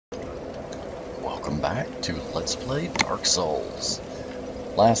Welcome back to Let's Play Dark Souls.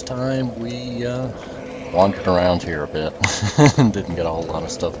 Last time we wandered around here a bit. Didn't get a whole lot of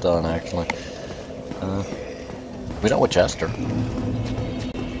stuff done, actually. We dealt with Chester.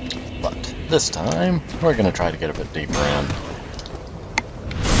 But this time, we're going to try to get a bit deeper in.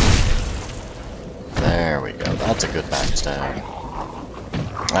 There we go. That's a good backstab.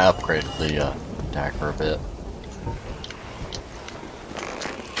 I upgraded the dagger a bit.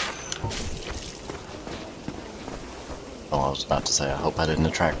 Oh, I was about to say, I hope I didn't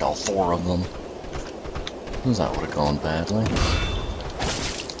attract all four of them. That would have gone badly.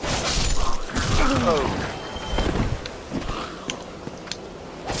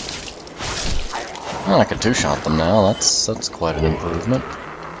 Oh, I can two-shot them now. That's quite an improvement.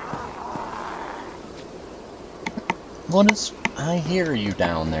 What is... I hear you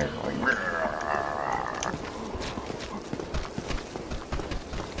down there.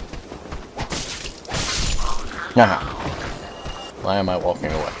 Aha. Why am I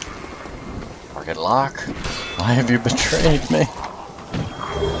walking away? Target lock? Why have you betrayed me?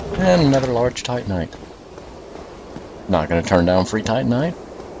 And another large Titanite. Not gonna turn down free Titanite.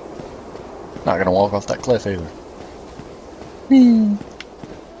 Not gonna walk off that cliff either. Whee.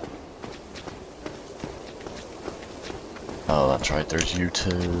 Oh, that's right, there's you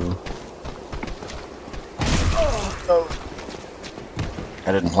two.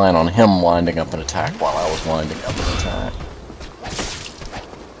 I didn't plan on him winding up an attack while I was winding up an attack.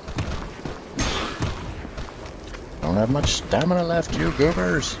 Don't have much stamina left, you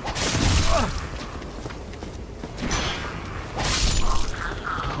goobers.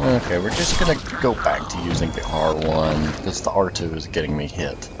 Okay, we're just gonna go back to using the R1 because the R2 is getting me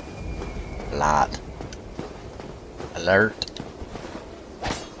hit a lot. Alert.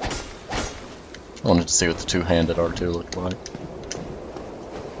 I wanted to see what the two-handed R2 looked like.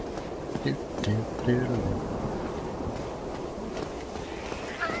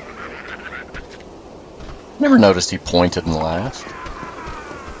 Never noticed he pointed and laughed.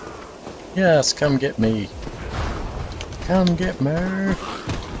 Yes, come get me. Come get me.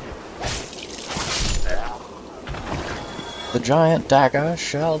 The giant dagger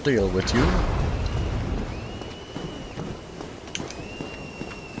shall deal with you.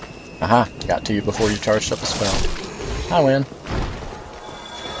 Aha, got to you before you charged up a spell. I win.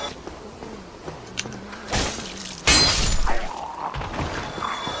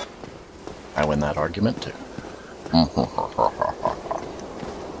 I win that argument too.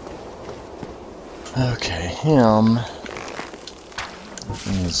 Okay, him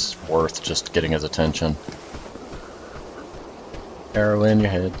is worth just getting his attention. Arrow in your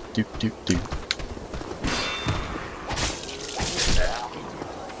head. Doop doop doop.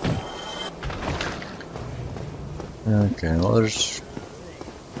 Okay, well there's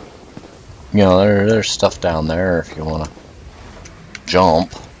there's stuff down there if you wanna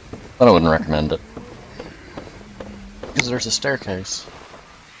jump. But I wouldn't recommend it. Because there's a staircase.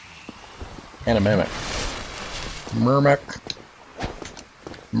 And a mimic. Mimic.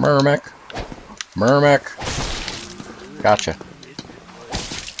 Mimic. Mimic. Gotcha.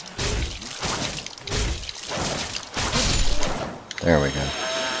 There we go.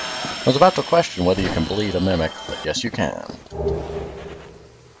 I was about to question whether you can bleed a mimic, but yes you can.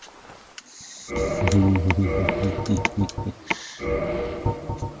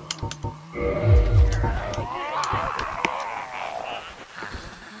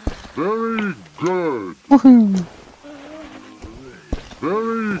 Very good. Woohoo!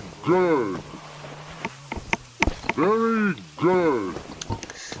 Very good. Very good.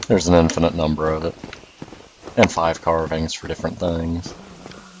 There's an infinite number of it. And 5 carvings for different things.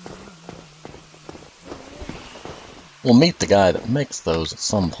 We'll meet the guy that makes those at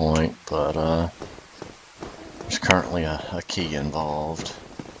some point, but there's currently a key involved.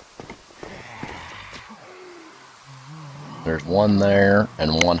 There's one there,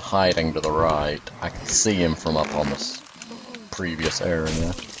 and one hiding to the right. I can see him from up on this previous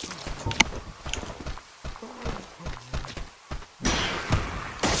area.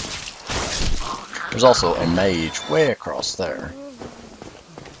 There's also a mage way across there.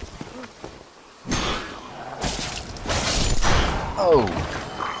 Oh!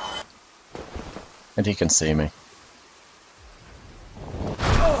 And he can see me.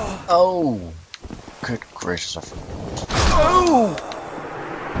 Oh! Good gracious. Oh!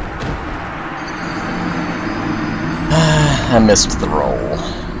 I missed the roll.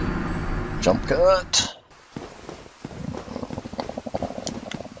 Jump cut.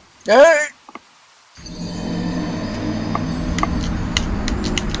 Hey!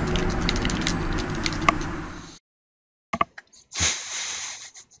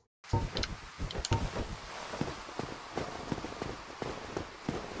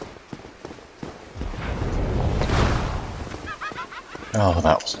 Oh,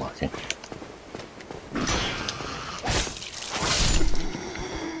 that was lucky.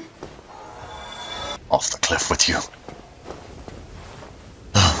 Off the cliff with you.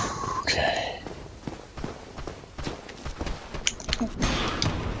 Okay.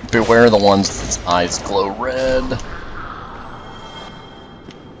 Beware the ones whose eyes glow red.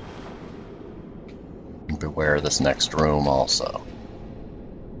 And beware this next room also.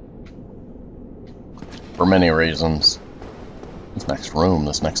 For many reasons. This next room,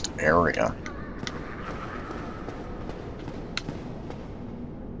 this next area.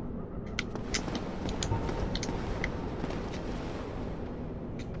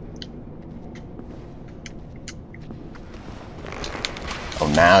 Oh,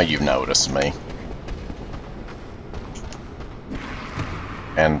 now you notice me.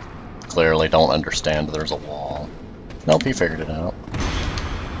 And clearly don't understand there's a wall. Nope, he figured it out.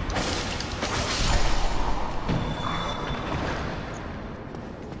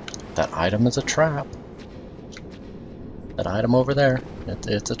 That item is a trap. That item over there,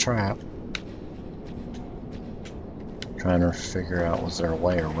 it's a trap. Trying to figure out, was there a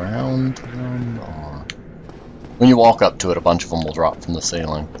way around them, or... When you walk up to it, a bunch of them will drop from the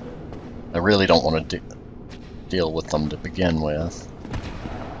ceiling. I really don't want to deal with them to begin with.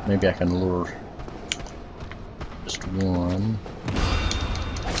 Maybe I can lure just one.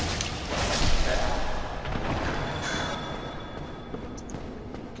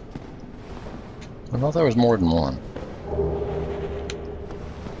 I thought there was more than one.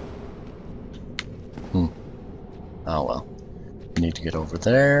 Oh well. I need to get over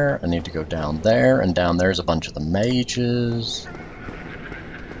there, I need to go down there, and down there's a bunch of the mages.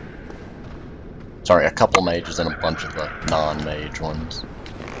 Sorry, a couple mages and a bunch of the non-mage ones.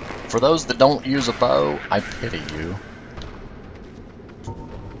 For those that don't use a bow, I pity you.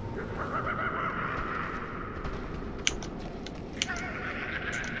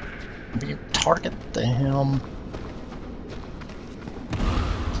 Maybe you target them.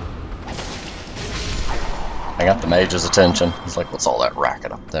 I got the mage's attention. He's like, what's all that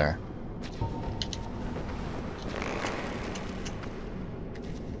racket up there?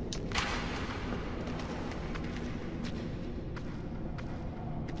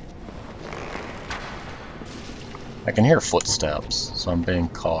 I can hear footsteps, so I'm being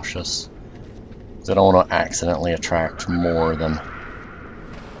cautious. Because I don't want to accidentally attract more than...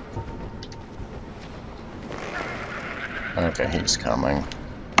 Okay, he's coming.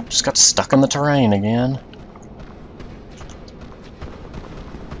 Just got stuck in the terrain again.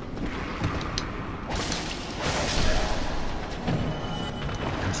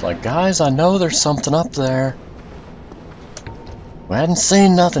 It's like, guys, I know there's something up there. We hadn't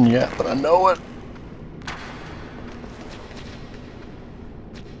seen nothing yet, but I know it.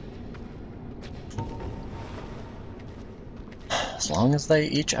 As long as they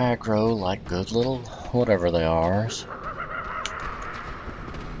each aggro like good little whatever they are.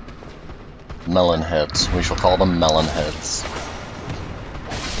 Melon heads. We shall call them melon heads.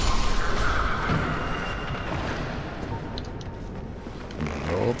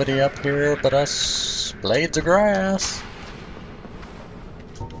 Nobody up here but us blades of grass.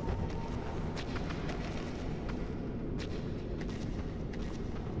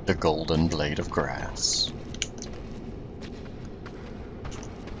 The golden blade of grass.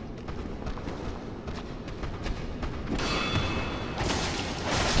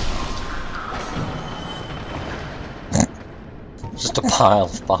 Just a pile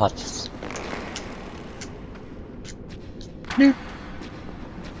of bodies. Nope.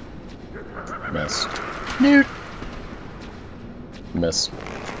 Missed. Nope. Missed.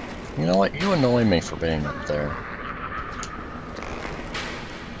 You know what? You annoy me for being up there.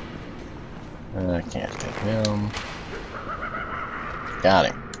 I can't get him. Got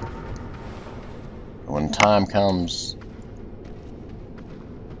him. When time comes...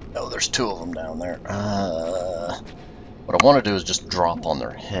 Oh, there's two of them down there. What I want to do is just drop on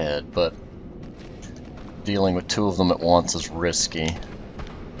their head, but dealing with two of them at once is risky.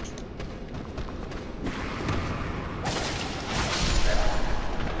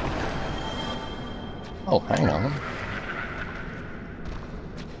 Oh, hang on.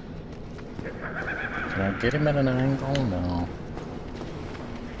 Can I get him at an angle? No.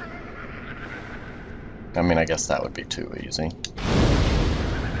 I mean, I guess that would be too easy.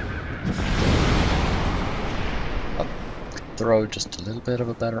 I'll throw just a little bit of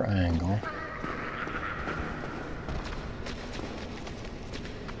a better angle.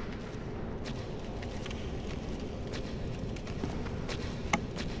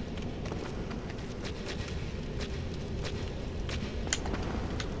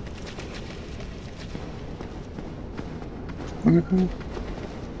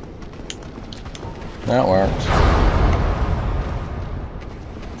 That works.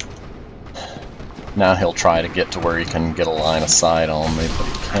 Now he'll try to get to where he can get a line of sight on me, but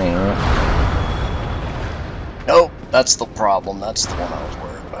he can't. Nope, that's the problem. That's the one I was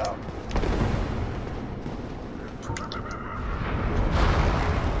worried about.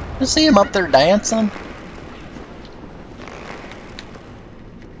 You see him up there dancing?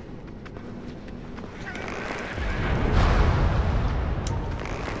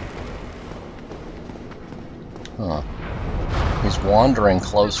 Huh. He's wandering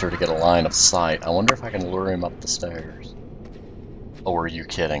closer to get a line of sight. I wonder if I can lure him up the stairs. Oh, are you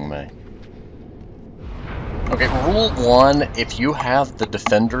kidding me? Okay, rule 1, if you have the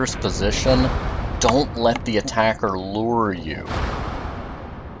defender's position, don't let the attacker lure you.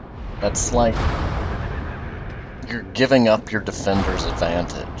 That's like you're giving up your defender's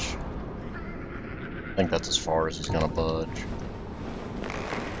advantage. I think that's as far as he's gonna budge.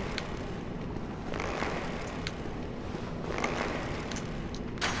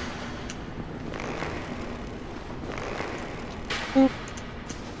 Boop.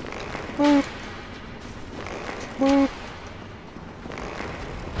 Boop. Boop.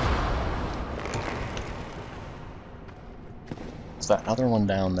 It's that other one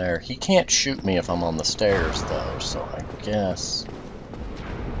down there. He can't shoot me if I'm on the stairs, though, so I guess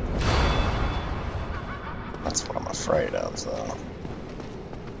that's what I'm afraid of, though.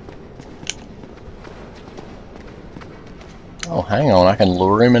 Oh, hang on. I can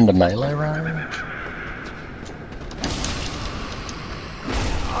lure him into melee range?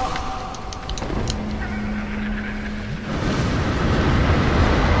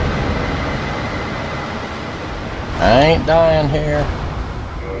 I ain't dying here.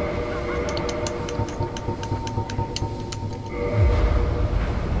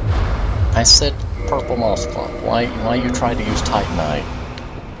 I said purple moss clump. Why you try to use Titanite?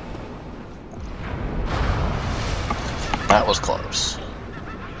 That was close.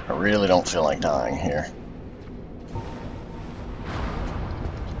 I really don't feel like dying here.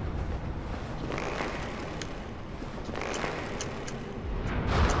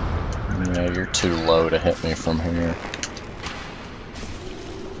 Yeah, you're too low to hit me from here.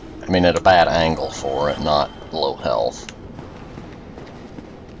 I mean, at a bad angle for it, not low health.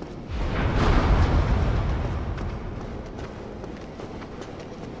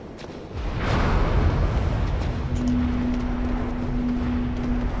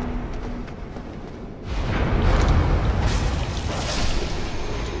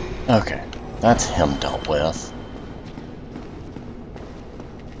 Okay, that's him dealt with.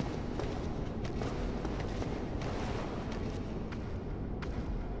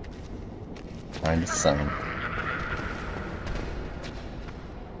 Trying to think.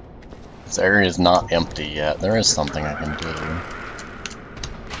 This area is not empty yet. There is something I can do.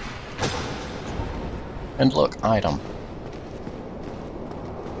 And look, item.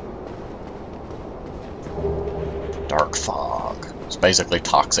 Dark fog. It's basically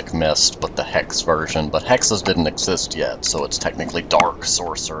toxic mist, but the hex version. But hexes didn't exist yet, so it's technically dark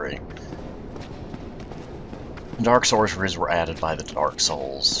sorcery. Dark sorceries were added by the Dark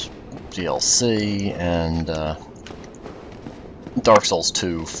Souls DLC, and Dark Souls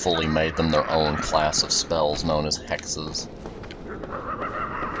 2 fully made them their own class of spells known as hexes.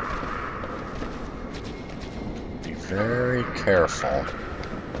 Be very careful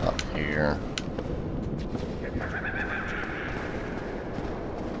up here.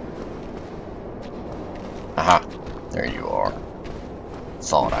 Aha! There you are.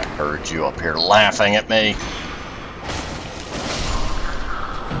 Thought I heard you up here laughing at me.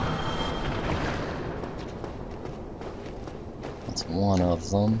 That's one of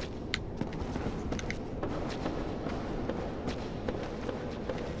them.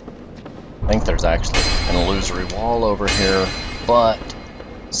 I think there's actually an illusory wall over here, but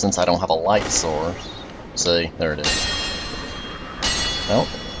since I don't have a light source, see, there it is. Nope.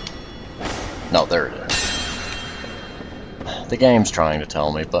 No, there it is. The game's trying to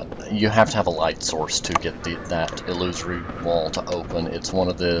tell me, but you have to have a light source to get that illusory wall to open. It's one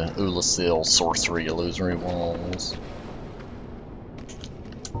of the Oolacile sorcery illusory walls.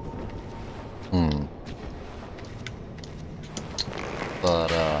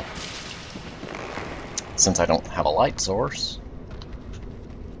 But, since I don't have a light source,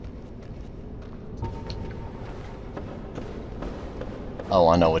 oh,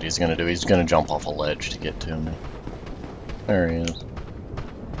 I know what he's gonna do. He's gonna jump off a ledge to get to me. There he is.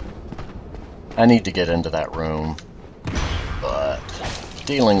 I need to get into that room, but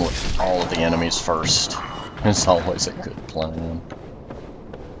dealing with all of the enemies first is always a good plan.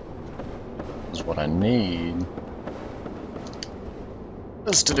 Is what I need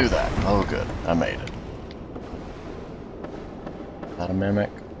is to do that. Oh good, I made it. that a mimic?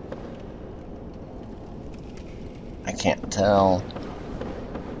 I can't tell.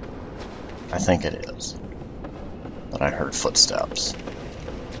 I think it is. But I heard footsteps.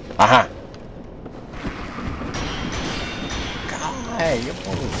 Aha! Guy!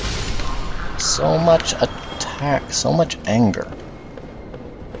 So much attack, so much anger.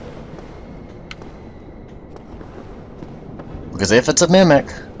 Because if it's a mimic,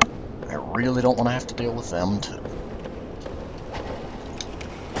 I really don't want to have to deal with them too.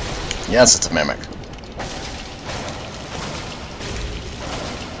 Yes, it's a mimic.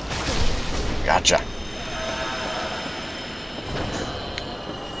 Gotcha.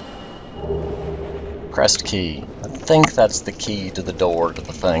 Crest key. I think that's the key to the door to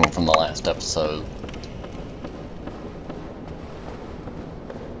the thing from the last episode.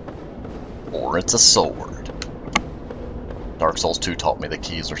 Or it's a sword. Dark Souls 2 taught me the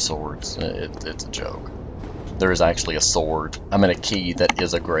keys are swords. It's a joke. There is actually a sword. I mean a key that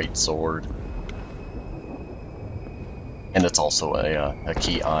is a great sword. And it's also a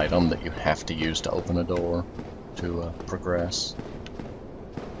key item that you have to use to open a door to progress.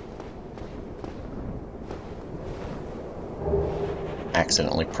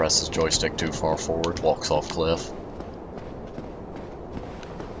 Accidentally presses joystick too far forward, walks off cliff.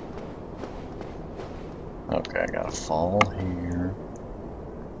 Okay, I gotta fall here.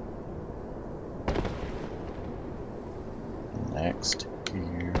 Next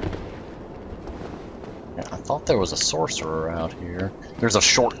here. Yeah, I thought there was a sorcerer out here. There's a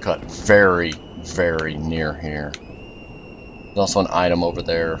shortcut very, very near here. There's also an item over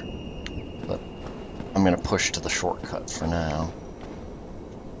there, but I'm gonna push to the shortcut for now.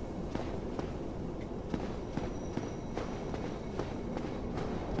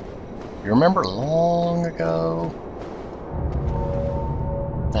 You remember long ago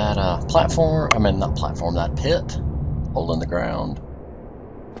that that pit hole in the ground?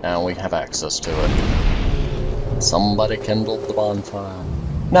 Now we have access to it. Somebody kindled the bonfire.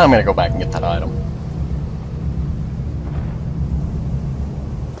 Now I'm gonna go back and get that item.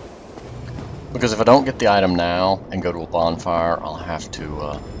 Because if I don't get the item now and go to a bonfire, I'll have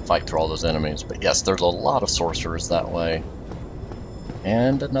to fight through all those enemies. But yes, there's a lot of sorcerers that way.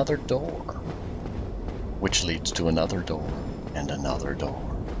 And another door, which leads to another door, and another door.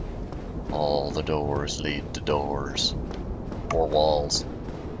 All the doors lead to doors, or walls.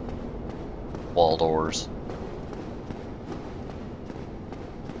 Wall doors.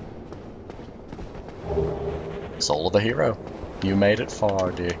 Soul of a hero. You made it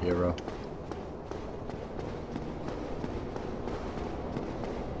far, dear hero.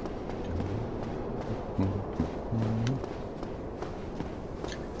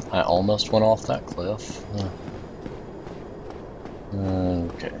 I almost went off that cliff.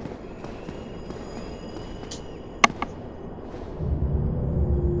 Okay.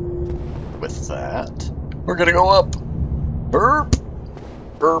 With that, we're gonna go up. Burp!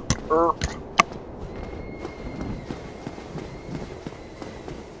 Burp, burp.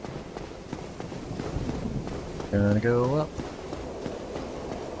 Gonna go up.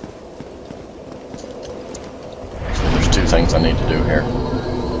 Actually, there's two things I need to do here.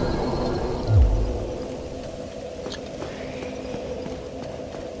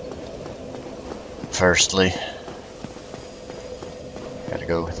 Firstly, gotta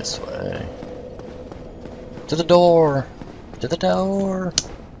go this way. To the door! To the door!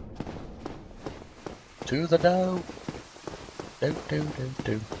 To the door! Do.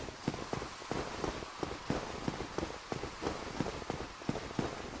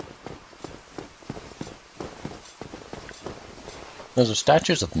 Those are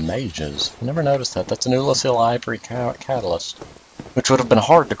statues of mages. I never noticed that. That's an Oolacile ivory catalyst, which would have been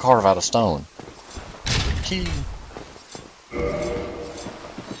hard to carve out of stone. Key.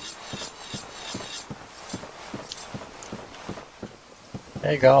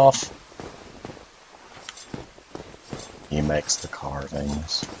 Hey, Goff. He makes the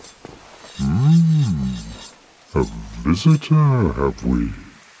carvings. A visitor, have we?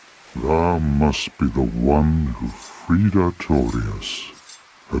 Thou must be the one who freed Artorias.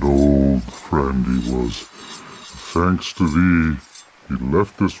 An old friend he was. Thanks to thee, he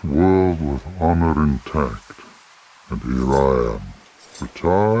left this world with honor intact. And here I am,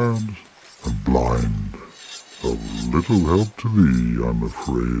 retired and blind. Of little help to thee, I'm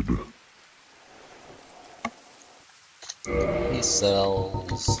afraid. He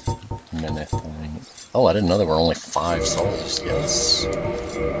sells many things. Oh, I didn't know there were only 5 souls. Yes.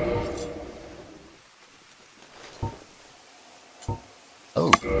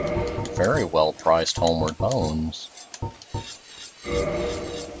 Oh, very well priced homeward bones.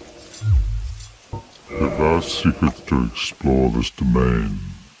 If thou seekest to explore this domain,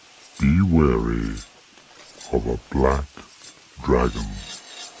 be wary of a black dragon.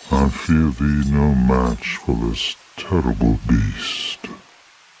 I fear thee no match for this terrible beast.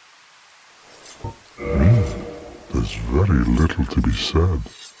 There's very little to be said.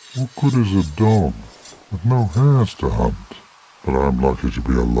 What good is a dog with no hairs to hunt? But I'm lucky to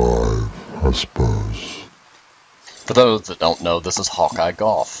be alive, I suppose. For those that don't know, this is Hawkeye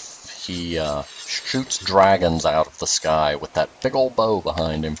Goff. He shoots dragons out of the sky with that big old bow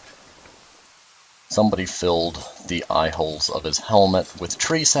behind him. Somebody filled the eye holes of his helmet with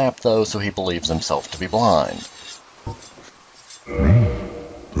tree sap, though, so he believes himself to be blind.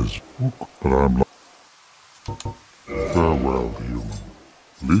 There's but I'm lucky. Farewell, human.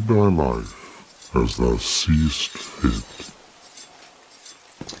 Lead thy life as thou seest fit.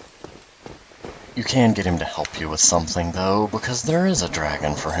 You can get him to help you with something, though, because there is a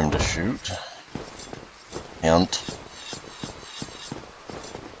dragon for him to shoot. Hint.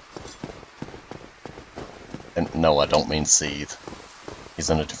 And no, I don't mean Seethe. He's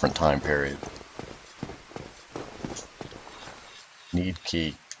in a different time period. Need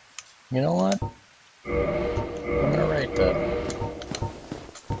key. You know what? I'm gonna rate that.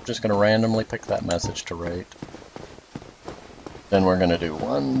 I'm just gonna randomly pick that message to rate. Then we're gonna do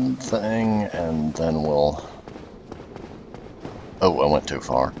one thing, and then we'll... Oh, I went too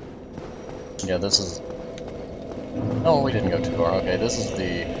far. Yeah, this is... No, we didn't go too far. Okay, this is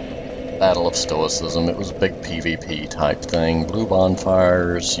the Battle of Stoicism. It was a big PvP type thing. Blue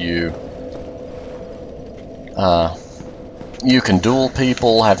bonfires, you can duel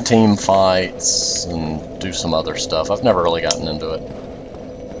people, have team fights, and do some other stuff. I've never really gotten into it.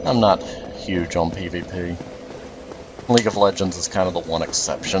 I'm not huge on PvP. League of Legends is kind of the one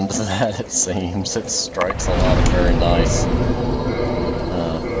exception to that, it seems. It strikes a lot of very nice...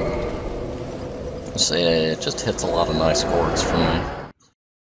 see, it just hits a lot of nice chords for me.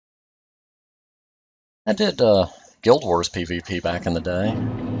 I did Guild Wars PvP back in the day.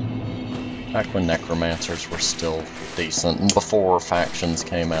 Back when Necromancers were still decent, and before factions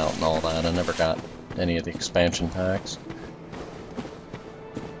came out and all that. I never got any of the expansion packs.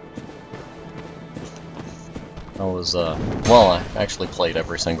 I was, well, I actually played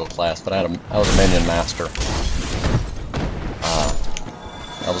every single class, but I was a minion master.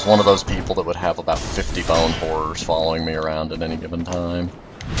 I was one of those people that would have about 50 bone horrors following me around at any given time.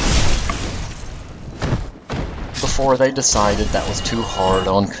 Before they decided that was too hard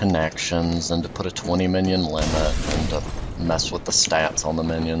on connections, and to put a 20 minion limit, and to mess with the stats on the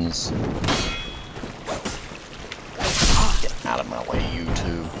minions. Get out of my way, you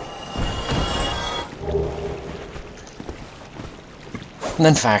two. And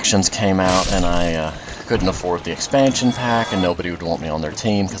then factions came out, and I couldn't afford the expansion pack, and nobody would want me on their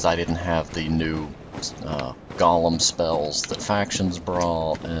team because I didn't have the new golem spells that factions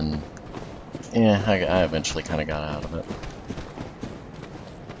brought, and yeah, I eventually kind of got out of it.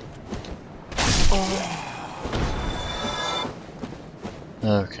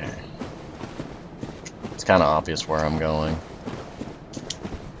 Okay. It's kind of obvious where I'm going.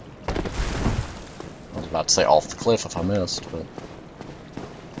 I was about to say off the cliff if I missed, but...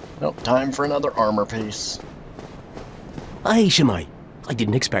 Nope, time for another armor piece. Aye, Shemai. I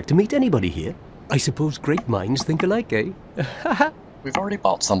didn't expect to meet anybody here. I suppose great minds think alike, eh? We've already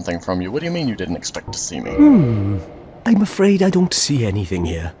bought something from you. What do you mean you didn't expect to see me? I'm afraid I don't see anything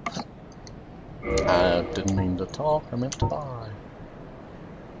here. I didn't mean to talk, I meant to buy.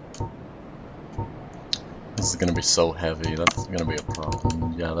 This is gonna be so heavy, that's gonna be a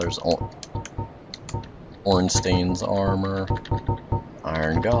problem. Yeah, there's Ornstein's armor,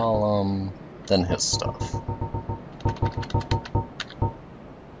 Iron Golem, then his stuff.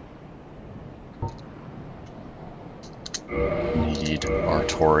 Need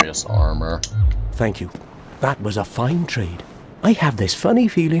Artorias armor. Thank you. That was a fine trade. I have this funny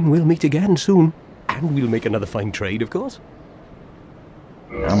feeling we'll meet again soon. And we'll make another fine trade, of course.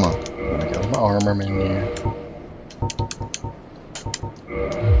 I'm gonna go to my armor menu.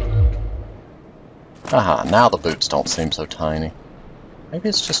 Aha, now the boots don't seem so tiny. Maybe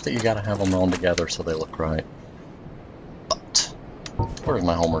it's just that you gotta have them on together so they look right. But, where's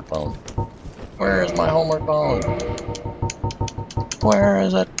my homeward bone? Where is my homeward bone? Where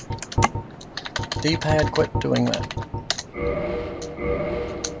is it? D-pad, quit doing that.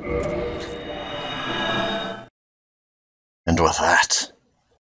 And with that,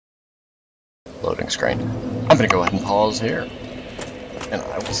 loading screen. I'm gonna go ahead and pause here, and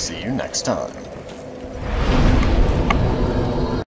I will see you next time.